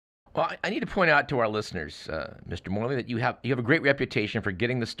Well, I need to point out to our listeners, Mr. Morley, that you have a great reputation for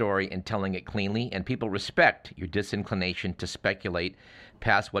getting the story and telling it cleanly, and people respect your disinclination to speculate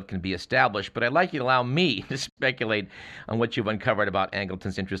past what can be established. But I'd like you to allow me to speculate on what you've uncovered about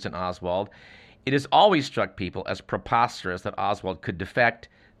Angleton's interest in Oswald. It has always struck people as preposterous that Oswald could defect,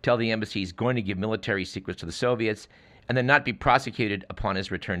 tell the embassy he's going to give military secrets to the Soviets, and then not be prosecuted upon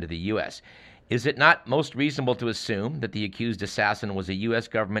his return to the U.S. Is it not most reasonable to assume that the accused assassin was a U.S.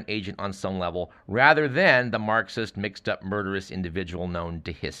 government agent on some level, rather than the Marxist, mixed-up, murderous individual known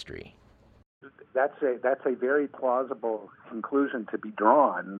to history? That's a very plausible conclusion to be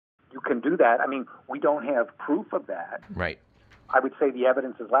drawn. You can do that. I mean, we don't have proof of that. Right. I would say the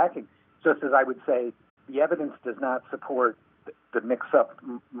evidence is lacking, just as I would say the evidence does not support the mix-up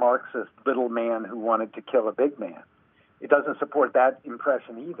Marxist little man who wanted to kill a big man. It doesn't support that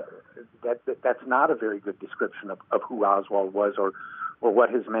impression either. That's not a very good description of who Oswald was or what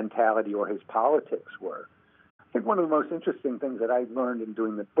his mentality or his politics were. I think one of the most interesting things that I learned in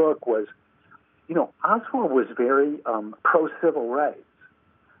doing the book was, Oswald was very pro-civil rights,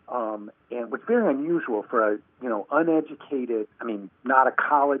 and was very unusual for a, uneducated, not a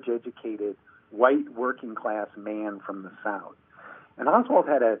college-educated, white working-class man from the South. And Oswald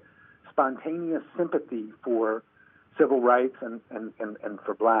had a spontaneous sympathy for civil rights and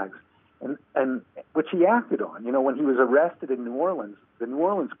for blacks, and which he acted on. When he was arrested in New Orleans, the New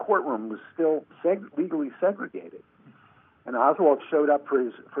Orleans courtroom was still legally segregated, and Oswald showed up for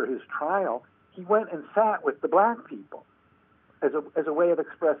his trial. He went and sat with the black people as a way of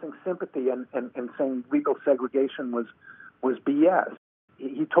expressing sympathy and saying legal segregation was BS.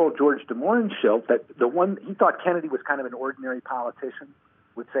 He told George de Mohrenschildt that he thought Kennedy was kind of an ordinary politician,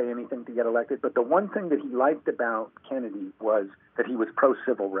 would say anything to get elected, but the one thing that he liked about Kennedy was that he was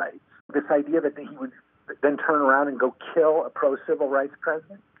pro-civil rights. This idea that he would then turn around and go kill a pro-civil rights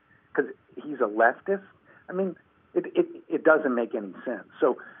president because he's a leftist, it doesn't make any sense.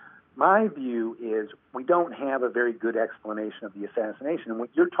 So my view is we don't have a very good explanation of the assassination. And what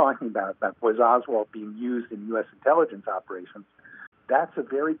you're talking about was Oswald being used in U.S. intelligence operations, that's a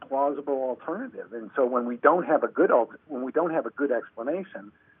very plausible alternative. And so when we don't have a good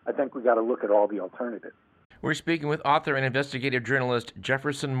explanation, I think we got to look at all the alternatives. We're speaking with author and investigative journalist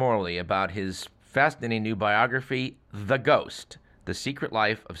Jefferson Morley about his fascinating new biography, The Ghost: The Secret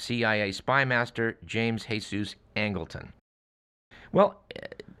Life of CIA Spy Master James Jesus Angleton. Well,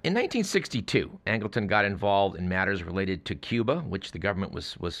 in 1962, Angleton got involved in matters related to Cuba, which the government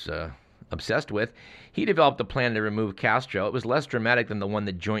was obsessed with. He developed a plan to remove Castro. It was less dramatic than the one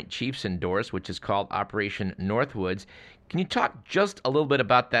the Joint Chiefs endorsed, which is called Operation Northwoods. Can you talk just a little bit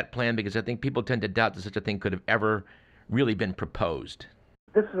about that plan? Because I think people tend to doubt that such a thing could have ever really been proposed.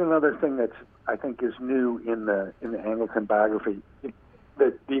 This is another thing that I think is new in the Angleton biography.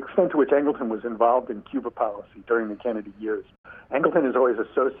 The extent to which Angleton was involved in Cuba policy during the Kennedy years. Angleton is always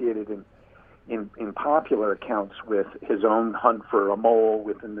associated in popular accounts with his own hunt for a mole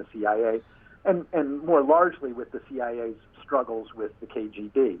within the CIA, and more largely with the CIA's struggles with the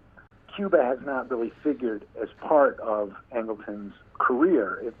KGB. Cuba has not really figured as part of Angleton's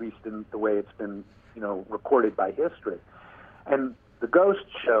career, at least in the way it's been, recorded by history. And The Ghost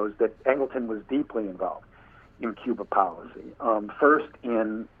shows that Angleton was deeply involved in Cuba policy. First,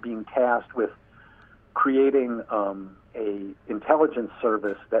 in being tasked with creating a intelligence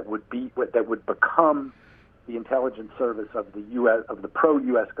service that would become the intelligence service of the U.S. of the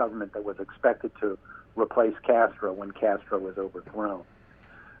pro-U.S. government that was expected to replace Castro when Castro was overthrown.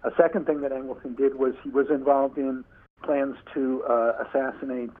 A second thing that Angleton did was he was involved in plans to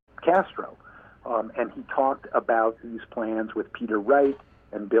assassinate Castro, and he talked about these plans with Peter Wright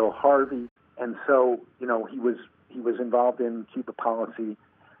and Bill Harvey, and so he was involved in Cuba policy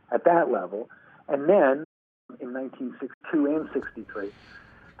at that level. And then in 1962 and 63,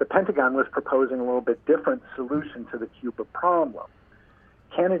 the Pentagon was proposing a little bit different solution to the Cuba problem.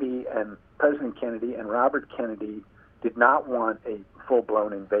 President Kennedy and Robert Kennedy did not want a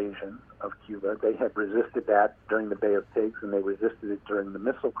full-blown invasion of Cuba. They had resisted that during the Bay of Pigs, and they resisted it during the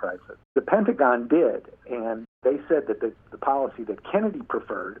missile crisis. The Pentagon did, and they said that the policy that Kennedy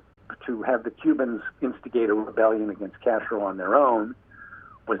preferred, to have the Cubans instigate a rebellion against Castro on their own,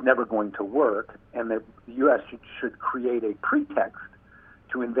 was never going to work, and that the U.S. should create a pretext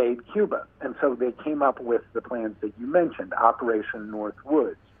to invade Cuba. And so they came up with the plans that you mentioned, Operation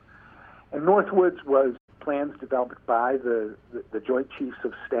Northwoods. And Northwoods was plans developed by the Joint Chiefs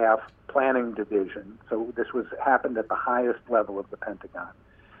of Staff Planning Division. So this happened at the highest level of the Pentagon.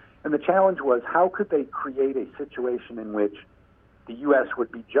 And the challenge was, how could they create a situation in which the U.S.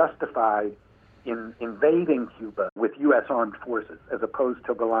 would be justified in invading Cuba with U.S. armed forces, as opposed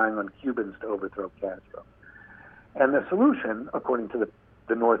to relying on Cubans to overthrow Castro. And the solution, according to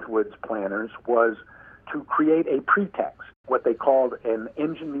the Northwoods planners, was to create a pretext, what they called an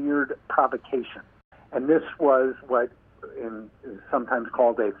engineered provocation. And this was what is sometimes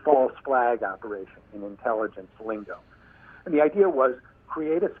called a false flag operation in intelligence lingo. And the idea was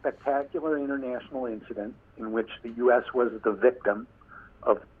create a spectacular international incident in which the U.S. was the victim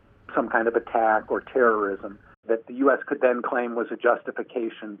of some kind of attack or terrorism that the U.S. could then claim was a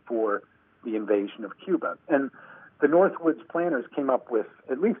justification for the invasion of Cuba. And the Northwoods planners came up with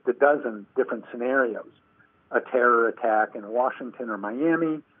at least a dozen different scenarios: a terror attack in Washington or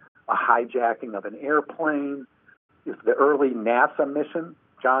Miami, a hijacking of an airplane, if the early NASA mission,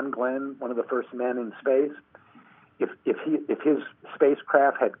 John Glenn, one of the first men in space, if his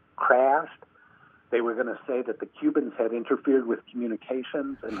spacecraft had crashed, they were going to say that the Cubans had interfered with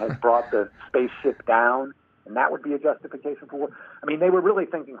communications and had brought the spaceship down, and that would be a justification for war. I mean, they were really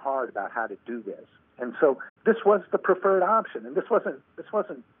thinking hard about how to do this. And so this was the preferred option. And this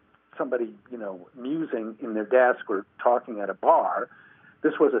wasn't somebody, musing in their desk or talking at a bar.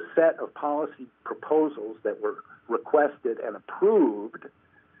 This was a set of policy proposals that were requested and approved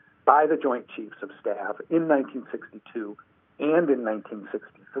by the Joint Chiefs of Staff in 1962 and in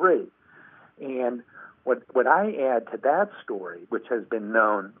 1963. And what I add to that story, which has been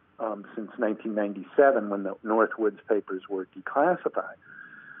known since 1997 when the Northwoods papers were declassified,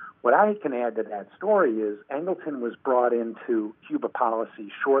 what I can add to that story is Angleton was brought into Cuba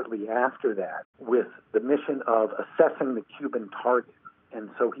policy shortly after that with the mission of assessing the Cuban target.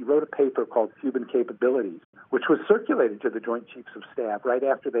 And so he wrote a paper called Cuban Capabilities, which was circulated to the Joint Chiefs of Staff right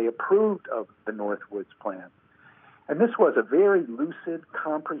after they approved of the Northwoods plan. And this was a very lucid,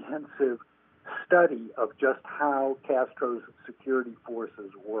 comprehensive study of just how Castro's security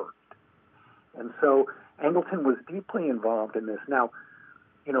forces worked. And so Angleton was deeply involved in this. Now,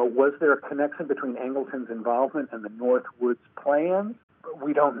 was there a connection between Angleton's involvement and the Northwoods plan?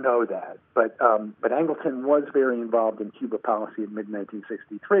 We don't know that. But Angleton was very involved in Cuba policy in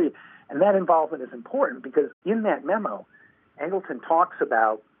mid-1963. And that involvement is important because in that memo, Angleton talks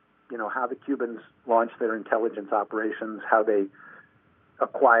about, how the Cubans launch their intelligence operations, how they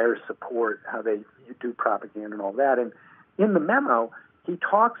acquire support, how they do propaganda and all that. And in the memo, he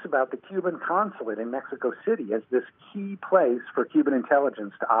talks about the Cuban consulate in Mexico City as this key place for Cuban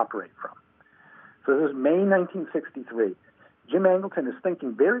intelligence to operate from. So this is May 1963. Jim Angleton is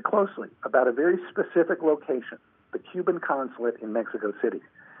thinking very closely about a very specific location, the Cuban consulate in Mexico City.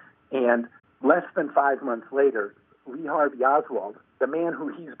 And less than 5 months later, Lee Harvey Oswald, the man who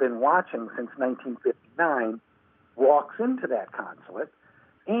he's been watching since 1959, walks into that consulate.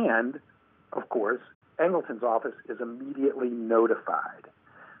 And, of course, Angleton's office is immediately notified.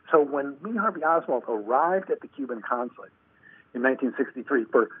 So when Lee Harvey Oswald arrived at the Cuban consulate in 1963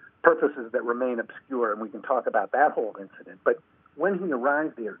 for purposes that remain obscure, and we can talk about that whole incident, but when he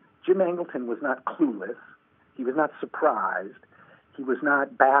arrived there, Jim Angleton was not clueless. He was not surprised. He was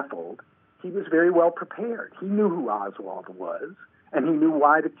not baffled. He was very well prepared. He knew who Oswald was, and he knew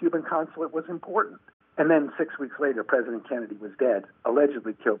why the Cuban consulate was important. And then 6 weeks later, President Kennedy was dead,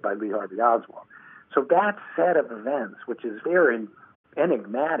 allegedly killed by Lee Harvey Oswald. So that set of events, which is very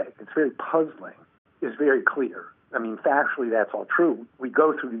enigmatic, it's very puzzling, is very clear. I mean, factually, that's all true. We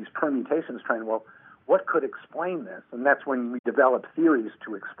go through these permutations trying, what could explain this? And that's when we develop theories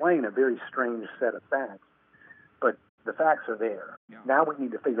to explain a very strange set of facts. But the facts are there. Yeah. Now we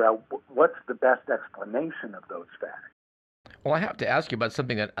need to figure out what's the best explanation of those facts. Well, I have to ask you about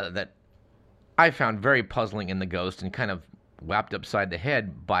something that I found very puzzling in The Ghost and kind of whapped upside the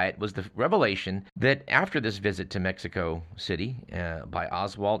head by it was the revelation that after this visit to Mexico City by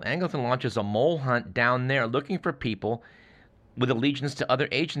Oswald, Angleton launches a mole hunt down there looking for people with allegiance to other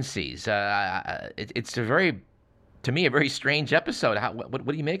agencies. It's to me, a very strange episode. What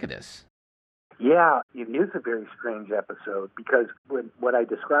do you make of this? Yeah, it is a very strange episode because what I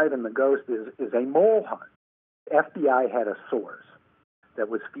describe in The Ghost is a mole hunt. FBI had a source that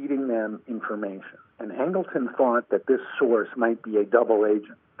was feeding them information. And Angleton thought that this source might be a double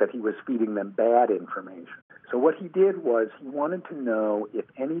agent, that he was feeding them bad information. So what he did was he wanted to know if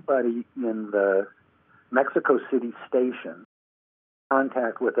anybody in the Mexico City station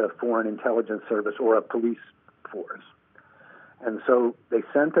contact with a foreign intelligence service or a police force. And so they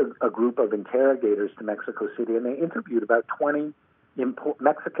sent a group of interrogators to Mexico City, and they interviewed about 20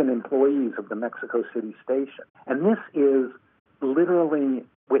 Mexican employees of the Mexico City station. And this is literally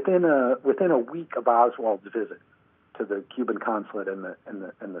within a week of Oswald's visit to the Cuban consulate and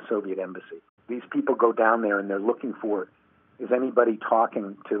the Soviet embassy. These people go down there and they're looking for is anybody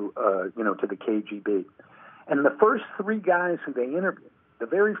talking to to the KGB. And the first three guys who they interviewed, the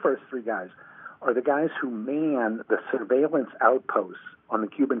very first three guys, are the guys who man the surveillance outposts on the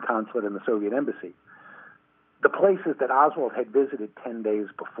Cuban consulate and the Soviet embassy, the places that Oswald had visited 10 days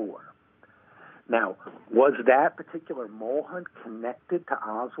before. Now, was that particular mole hunt connected to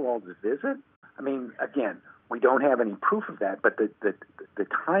Oswald's visit? I mean, again, we don't have any proof of that, but the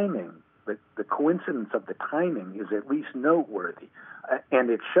timing, the coincidence of the timing is at least noteworthy. And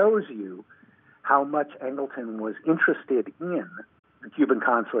it shows you how much Angleton was interested in the Cuban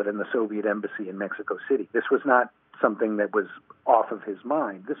consulate and the Soviet embassy in Mexico City. This was not something that was off of his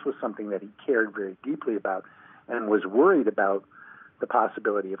mind. This was something that he cared very deeply about and was worried about the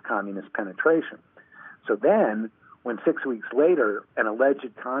possibility of communist penetration. So then, when 6 weeks later an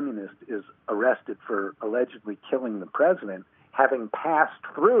alleged communist is arrested for allegedly killing the president, having passed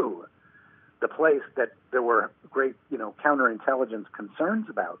through the place that there were great, counterintelligence concerns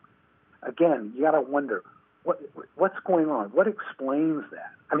about, again, you got to wonder, what's going on? What explains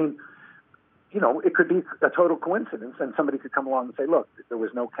that? I mean, it could be a total coincidence, and somebody could come along and say, look, there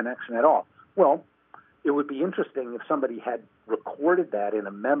was no connection at all. Well, it would be interesting if somebody had recorded that in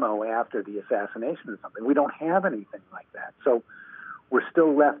a memo after the assassination or something. We don't have anything like that. So we're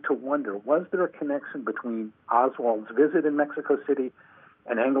still left to wonder, was there a connection between Oswald's visit in Mexico City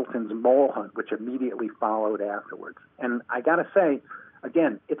and Angleton's mole hunt, which immediately followed afterwards? And I got to say,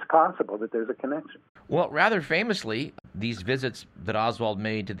 again, it's possible that there's a connection. Well, rather famously, these visits that Oswald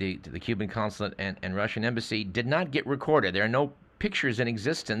made to the Cuban consulate and Russian embassy did not get recorded. There are no pictures in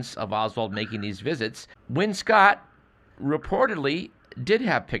existence of Oswald making these visits. Win Scott reportedly did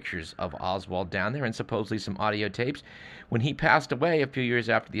have pictures of Oswald down there and supposedly some audio tapes. When he passed away a few years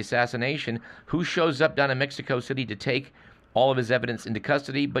after the assassination, who shows up down in Mexico City to take all of his evidence into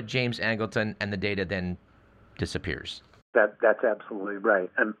custody but James Angleton, and the data then disappears? That's absolutely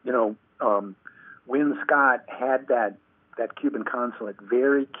right. And, Win Scott had that Cuban consulate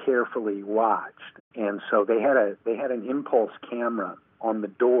very carefully watched. And so they had an impulse camera on the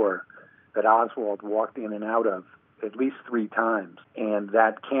door that Oswald walked in and out of at least 3 times. And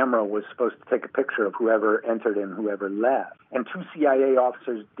that camera was supposed to take a picture of whoever entered and whoever left. And 2 CIA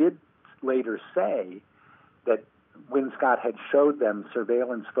officers did later say that Win Scott had showed them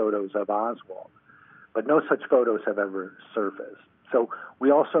surveillance photos of Oswald, but no such photos have ever surfaced. So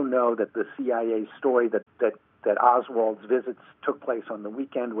we also know that the CIA story that Oswald's visits took place on the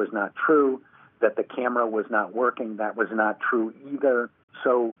weekend was not true, that the camera was not working, that was not true either.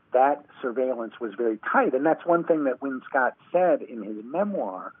 So that surveillance was very tight. And that's one thing that Win Scott said in his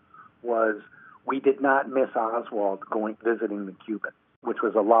memoir was, we did not miss Oswald visiting the Cubans, which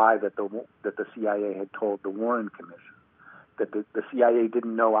was a lie that the CIA had told the Warren Commission, that the CIA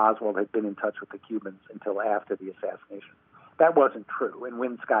didn't know Oswald had been in touch with the Cubans until after the assassination. That wasn't true, and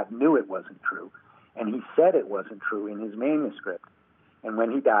Win Scott knew it wasn't true, and he said it wasn't true in his manuscript. And when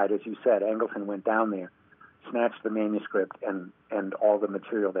he died, as you said, Angleton went down there, snatched the manuscript and all the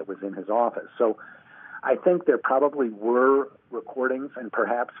material that was in his office. So I think there probably were recordings and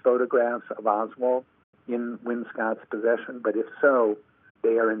perhaps photographs of Oswald in Win Scott's possession, but if so,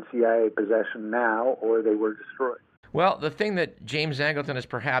 they are in CIA possession now or they were destroyed. Well, the thing that James Angleton is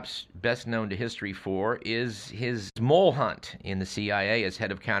perhaps best known to history for is his mole hunt in the CIA as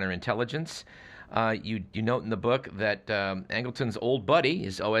head of counterintelligence. You note in the book that Angleton's old buddy,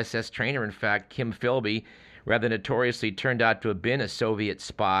 his OSS trainer, in fact, Kim Philby, rather notoriously turned out to have been a Soviet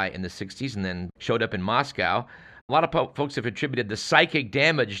spy in the 60s and then showed up in Moscow. A lot of folks have attributed the psychic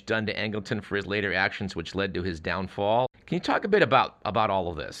damage done to Angleton for his later actions, which led to his downfall. Can you talk a bit about all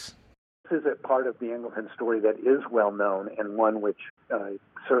of this? This is a part of the Angleton story that is well known and one which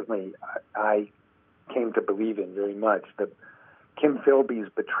certainly I came to believe in very much. That Kim Philby's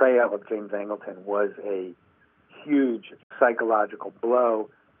betrayal of James Angleton was a huge psychological blow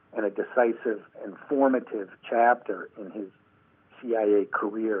and a decisive and formative chapter in his CIA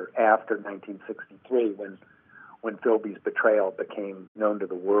career after 1963 when Philby's betrayal became known to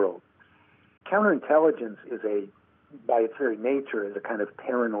the world. Counterintelligence by its very nature, is a kind of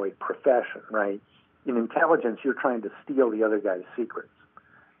paranoid profession, right? In intelligence, you're trying to steal the other guy's secrets.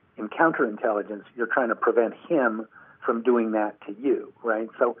 In counterintelligence, you're trying to prevent him from doing that to you, right?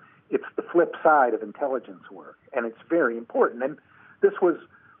 So it's the flip side of intelligence work, and it's very important. And this was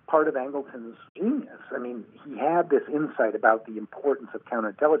part of Angleton's genius. I mean, he had this insight about the importance of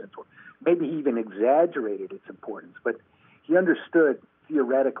counterintelligence work. Maybe he even exaggerated its importance, but he understood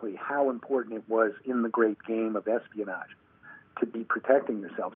theoretically how important it was in the great game of espionage to be protecting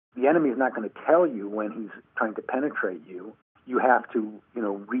yourself. The enemy is not going to tell you when he's trying to penetrate you. You have to,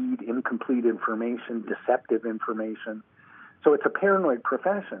 read incomplete information, deceptive information, So it's a paranoid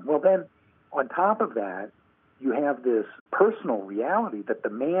profession. Well, then, on top of that, you have this personal reality that the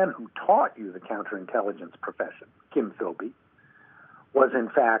man who taught you the counterintelligence profession, Kim Philby, was in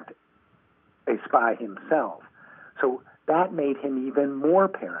fact a spy himself. So that made him even more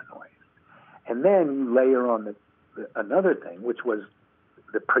paranoid. And then you layer on another thing, which was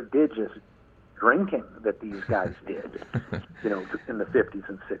the prodigious drinking that these guys did, in the 50s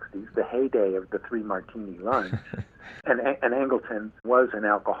and 60s, the heyday of the 3-martini lunch. And Angleton was an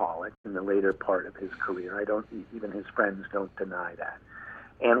alcoholic in the later part of his career. Even his friends don't deny that.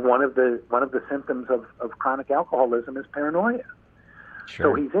 And one of the symptoms of chronic alcoholism is paranoia.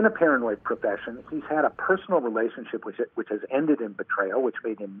 Sure. So he's in a paranoid profession. He's had a personal relationship which has ended in betrayal, which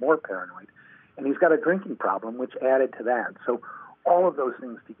made him more paranoid. And he's got a drinking problem, which added to that. So all of those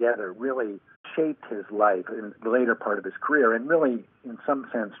things together really shaped his life in the later part of his career and really, in some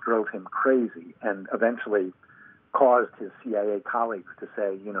sense, drove him crazy and eventually caused his CIA colleagues to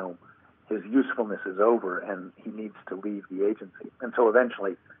say, his usefulness is over and he needs to leave the agency. And so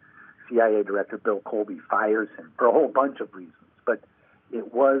eventually CIA Director Bill Colby fires him for a whole bunch of reasons. But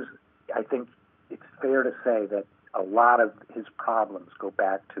I think it's fair to say that a lot of his problems go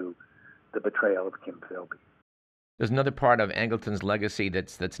back to the betrayal of Kim Philby. There's another part of Angleton's legacy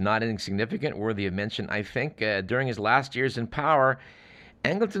that's not insignificant, worthy of mention. I think during his last years in power,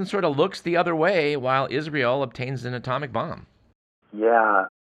 Angleton sort of looks the other way while Israel obtains an atomic bomb. Yeah,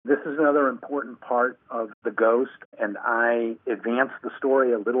 this is another important part of The Ghost, and I advanced the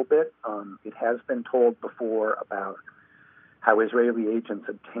story a little bit. It has been told before about how Israeli agents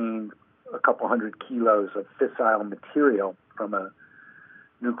obtained a couple hundred kilos of fissile material from a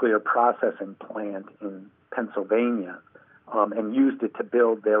nuclear processing plant in Pennsylvania, and used it to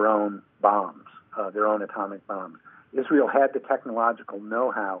build their own bombs, their own atomic bombs. Israel had the technological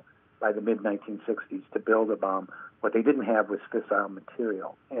know-how by the mid-1960s to build a bomb. What they didn't have was fissile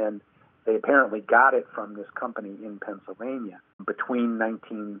material, and they apparently got it from this company in Pennsylvania between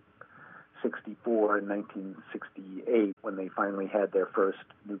 1964 and 1968, when they finally had their first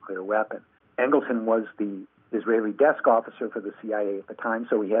nuclear weapon. Angleton was the Israeli desk officer for the CIA at the time,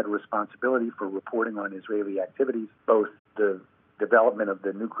 so he had a responsibility for reporting on Israeli activities, both the development of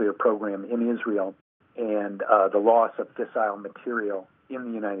the nuclear program in Israel and the loss of fissile material in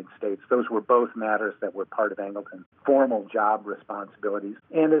the United States. Those were both matters that were part of Angleton's formal job responsibilities.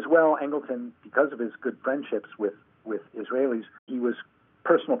 And as well, Angleton, because of his good friendships with Israelis, he was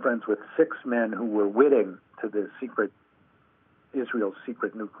personal friends with 6 men who were witting to the Israel's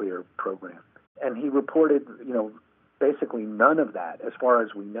secret nuclear program. And he reported, basically none of that, as far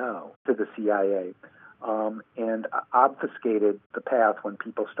as we know, to the CIA, and obfuscated the path when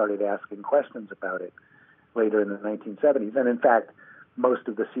people started asking questions about it later in the 1970s. And in fact, most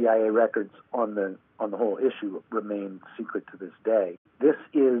of the CIA records on the whole issue remain secret to this day. This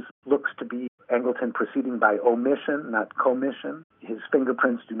looks to be Angleton proceeding by omission, not commission. His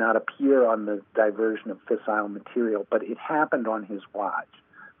fingerprints do not appear on the diversion of fissile material, but it happened on his watch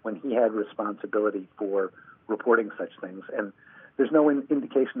when he had responsibility for reporting such things. And there's no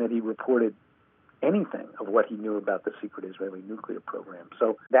indication that he reported anything of what he knew about the secret Israeli nuclear program.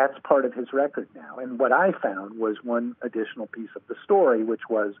 So that's part of his record now. And what I found was one additional piece of the story, which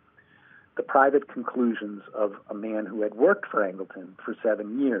was the private conclusions of a man who had worked for Angleton for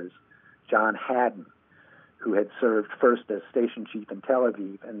 7 years, John Haddon, who had served first as station chief in Tel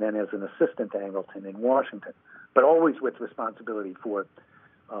Aviv and then as an assistant to Angleton in Washington, but always with responsibility for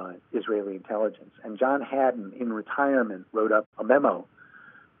Israeli intelligence. And John Haddon, in retirement, wrote up a memo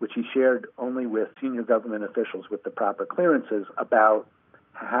which he shared only with senior government officials with the proper clearances about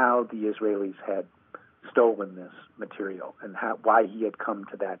how the Israelis had stolen this material and why he had come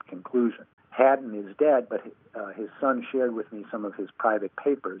to that conclusion. Haddon is dead, but his son shared with me some of his private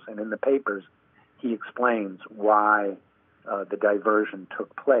papers, and in the papers he explains why the diversion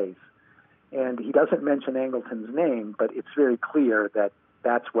took place. And he doesn't mention Angleton's name, but it's very clear that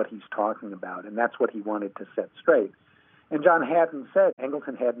that's what he's talking about, and that's what he wanted to set straight. And John Haddon said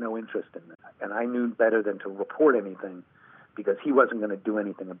Angleton had no interest in that, and I knew better than to report anything because he wasn't going to do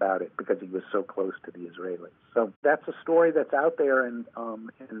anything about it because he was so close to the Israelis. So that's a story that's out there, and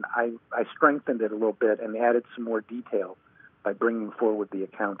I strengthened it a little bit and added some more detail by bringing forward the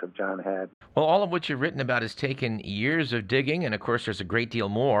account of John Haddon. Well, all of what you've written about has taken years of digging, and of course there's a great deal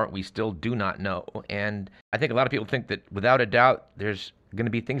more we still do not know. And I think a lot of people think that without a doubt there's going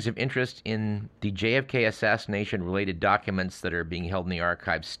to be things of interest in the JFK assassination-related documents that are being held in the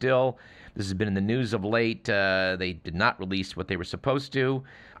archives still. This has been in the news of late. They did not release what they were supposed to.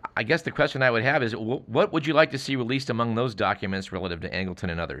 I guess the question I would have is, what would you like to see released among those documents relative to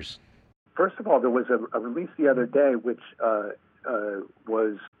Angleton and others? First of all, there was a release the other day which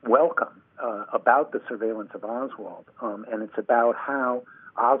was welcome about the surveillance of Oswald, and it's about how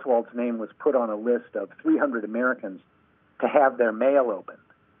Oswald's name was put on a list of 300 Americans to have their mail opened.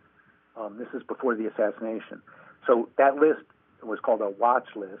 This is before the assassination. So that list was called a watch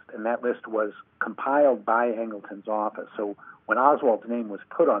list, and that list was compiled by Angleton's office. So when Oswald's name was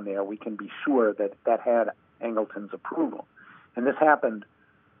put on there, we can be sure that that had Angleton's approval. And this happened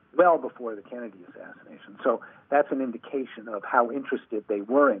well before the Kennedy assassination. So that's an indication of how interested they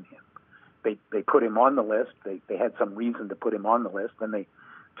were in him. They put him on the list. They had some reason to put him on the list. Then they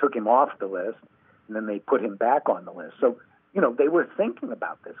took him off the list, and then they put him back on the list. So, they were thinking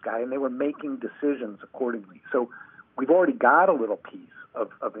about this guy, and they were making decisions accordingly. So we've already got a little piece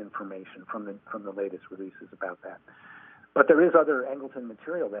of information from the latest releases about that. But there is other Angleton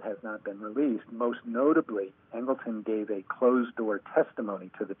material that has not been released. Most notably, Angleton gave a closed-door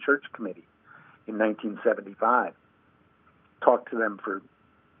testimony to the Church Committee in 1975. Talked to them for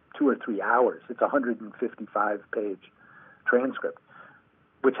 2 or 3 hours. It's a 155-page transcript,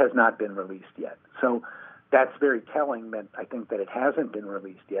 which has not been released yet. So that's very telling that I think that it hasn't been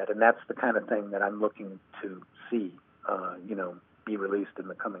released yet, and that's the kind of thing that I'm looking to see, be released in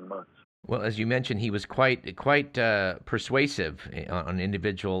the coming months. Well, as you mentioned, he was quite persuasive on an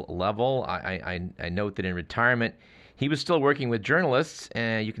individual level. I note that in retirement, he was still working with journalists,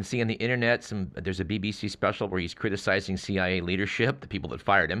 and you can see on the internet there's a BBC special where he's criticizing CIA leadership, the people that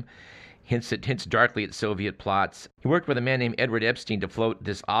fired him, hints darkly at Soviet plots. He worked with a man named Edward Epstein to float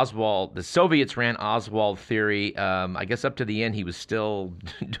this Oswald. The Soviets ran Oswald theory. I guess up to the end, he was still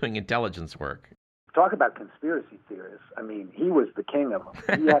doing intelligence work. Talk about conspiracy theorists. I mean, he was the king of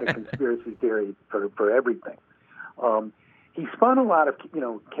them. He had a conspiracy theory for everything. He spun a lot of,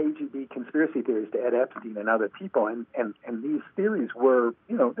 KGB conspiracy theories to Ed Epstein and other people, and these theories were,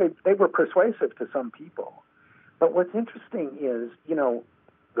 they were persuasive to some people. But what's interesting is,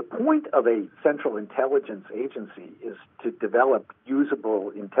 the point of a central intelligence agency is to develop usable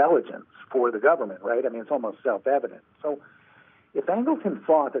intelligence for the government, right? I mean, it's almost self-evident. So if Angleton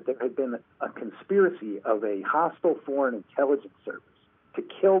thought that there had been a conspiracy of a hostile foreign intelligence service to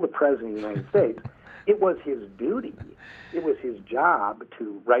kill the President of the United States, it was his duty, it was his job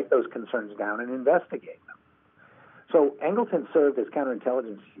to write those concerns down and investigate them. So Angleton served as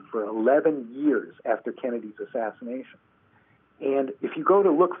counterintelligence for 11 years after Kennedy's assassination. And if you go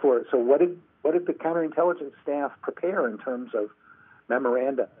to look for it, so what did the counterintelligence staff prepare in terms of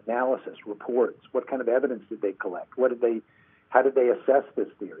memoranda, analysis, reports? What kind of evidence did they collect? How did they assess this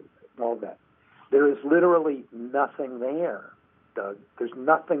theory? All that. There is literally nothing there, Doug. There's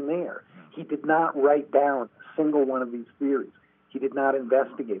nothing there. He did not write down a single one of these theories. He did not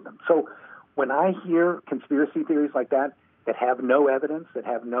investigate them. So when I hear conspiracy theories like that have no evidence, that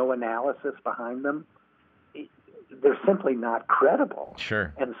have no analysis behind them, they're simply not credible.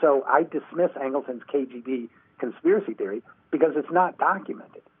 Sure. And so I dismiss Angleton's KGB conspiracy theory because it's not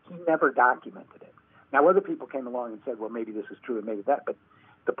documented. He never documented it. Now, other people came along and said, well, maybe this is true and maybe that. But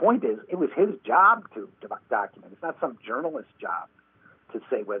the point is, it was his job to document. It's not some journalist's job to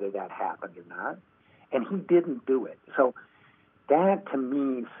say whether that happened or not. And he didn't do it. So that, to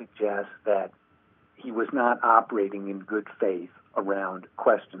me, suggests that he was not operating in good faith around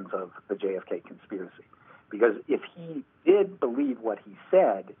questions of the JFK conspiracy. Because if he did believe what he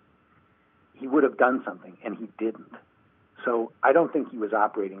said, he would have done something, and he didn't. So I don't think he was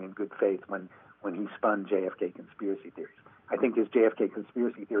operating in good faith when he spun JFK conspiracy theories. I think his JFK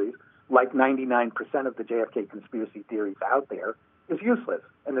conspiracy theories, like 99% of the JFK conspiracy theories out there, is useless,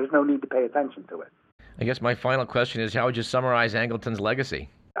 and there's no need to pay attention to it. I guess my final question is, how would you summarize Angleton's legacy?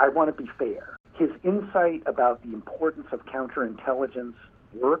 I want to be fair. His insight about the importance of counterintelligence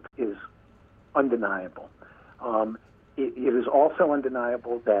work is undeniable. It is also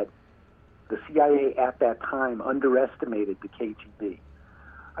undeniable that the CIA at that time underestimated the KGB.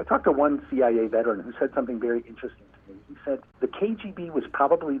 I talked to one CIA veteran who said something very interesting to me. He said the KGB was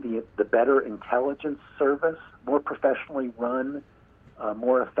probably the better intelligence service, more professionally run,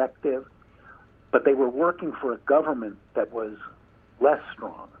 more effective, but they were working for a government that was less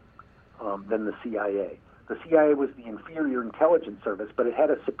strong than the CIA. The CIA was the inferior intelligence service, but it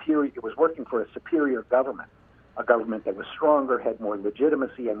was working for a superior government, a government that was stronger, had more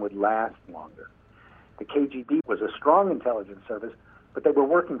legitimacy, and would last longer. The KGB was a strong intelligence service, but they were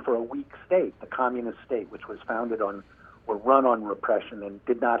working for a weak state, the communist state, which was founded on or run on repression and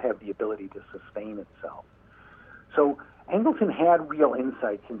did not have the ability to sustain itself. So Angleton had real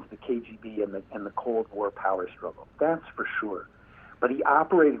insights into the KGB and the Cold War power struggle. That's for sure. But he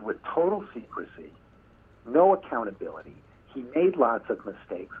operated with total secrecy, no accountability. he made lots of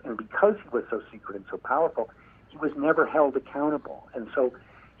mistakes, and because he was so secret and so powerful, he was never held accountable. And so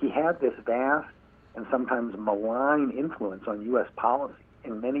he had this vast and sometimes malign influence on U.S. policy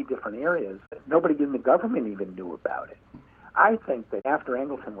in many different areas that nobody in the government even knew about it. I think that after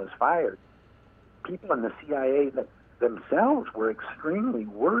Angleton was fired, people in the CIA themselves were extremely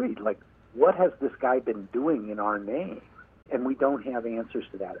worried, like, what has this guy been doing in our name? And we don't have answers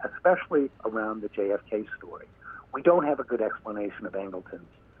to that, especially around the JFK story. We don't have a good explanation of Angleton's,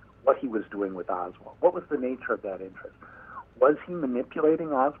 what he was doing with Oswald. What was the nature of that interest? Was he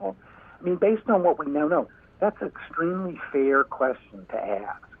manipulating Oswald? I mean, based on what we now know, that's an extremely fair question to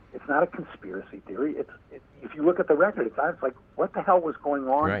ask. It's not a conspiracy theory. If you look at the record, it's like, what the hell was going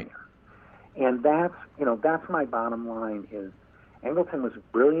on here? And that's my bottom line is Angleton was a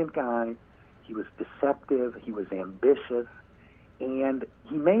brilliant guy. He was deceptive. He was ambitious. And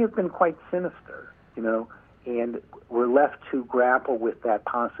he may have been quite sinister, and we're left to grapple with that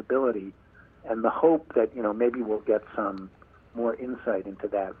possibility and the hope that, maybe we'll get some more insight into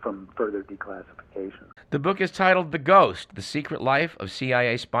that from further declassification. The book is titled The Ghost, The Secret Life of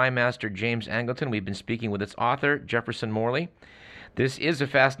CIA Spy Master James Angleton. We've been speaking with its author, Jefferson Morley. This is a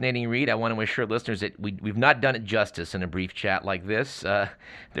fascinating read. I want to assure listeners that we've not done it justice in a brief chat like this.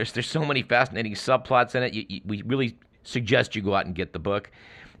 There's so many fascinating subplots in it. We really suggest you go out and get the book.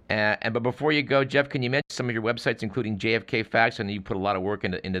 But before you go, Jeff, can you mention some of your websites, including JFK Facts? I know you put a lot of work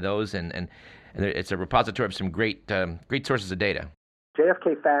into those, and it's a repository of some great sources of data.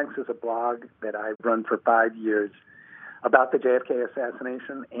 JFK Facts is a blog that I've run for 5 years about the JFK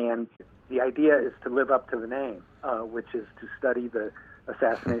assassination, and the idea is to live up to the name, which is to study the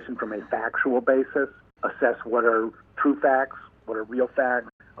assassination from a factual basis, assess what are true facts, what are real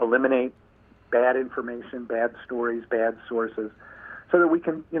facts, eliminate bad information, bad stories, bad sources, so that we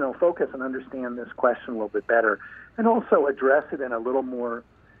can, focus and understand this question a little bit better, and also address it in a little more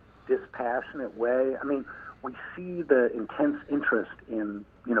dispassionate way. I mean, we see the intense interest in,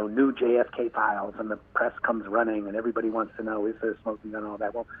 new JFK files, and the press comes running, and everybody wants to know, is there smoking gun and all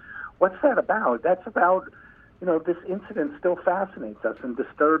that? Well, what's that about? That's about, this incident still fascinates us and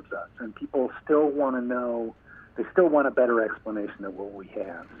disturbs us, and people still want to know, they still want a better explanation of what we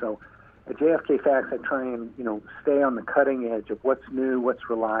have. So at JFK Facts, I try and, stay on the cutting edge of what's new, what's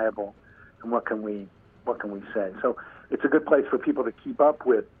reliable, and what can we say. So it's a good place for people to keep up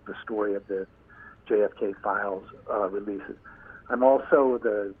with the story of the JFK files releases. I'm also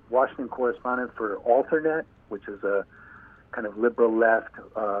the Washington correspondent for Alternet, which is a kind of liberal left,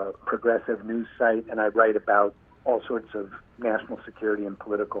 progressive news site, and I write about all sorts of national security and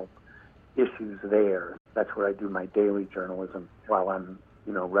political issues there. That's where I do my daily journalism while I'm,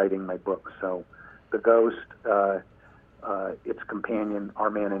 writing my book. So The Ghost, its companion, Our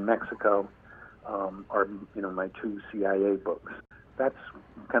Man in Mexico, are, my 2 CIA books. That's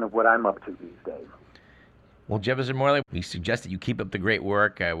kind of what I'm up to these days. Well, Jefferson Morley, we suggest that you keep up the great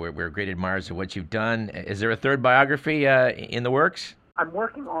work. We're great admirers of what you've done. Is there a third biography in the works? I'm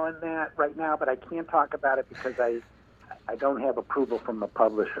working on that right now, but I can't talk about it because I don't have approval from the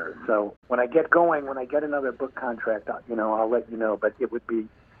publisher. So when I get going, when I get another book contract, I'll let you know. But it would be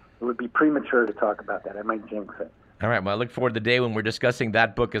premature to talk about that. I might jinx it. All right. Well, I look forward to the day when we're discussing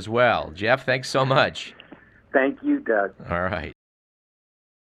that book as well. Jeff, thanks so much. Thank you, Doug. All right.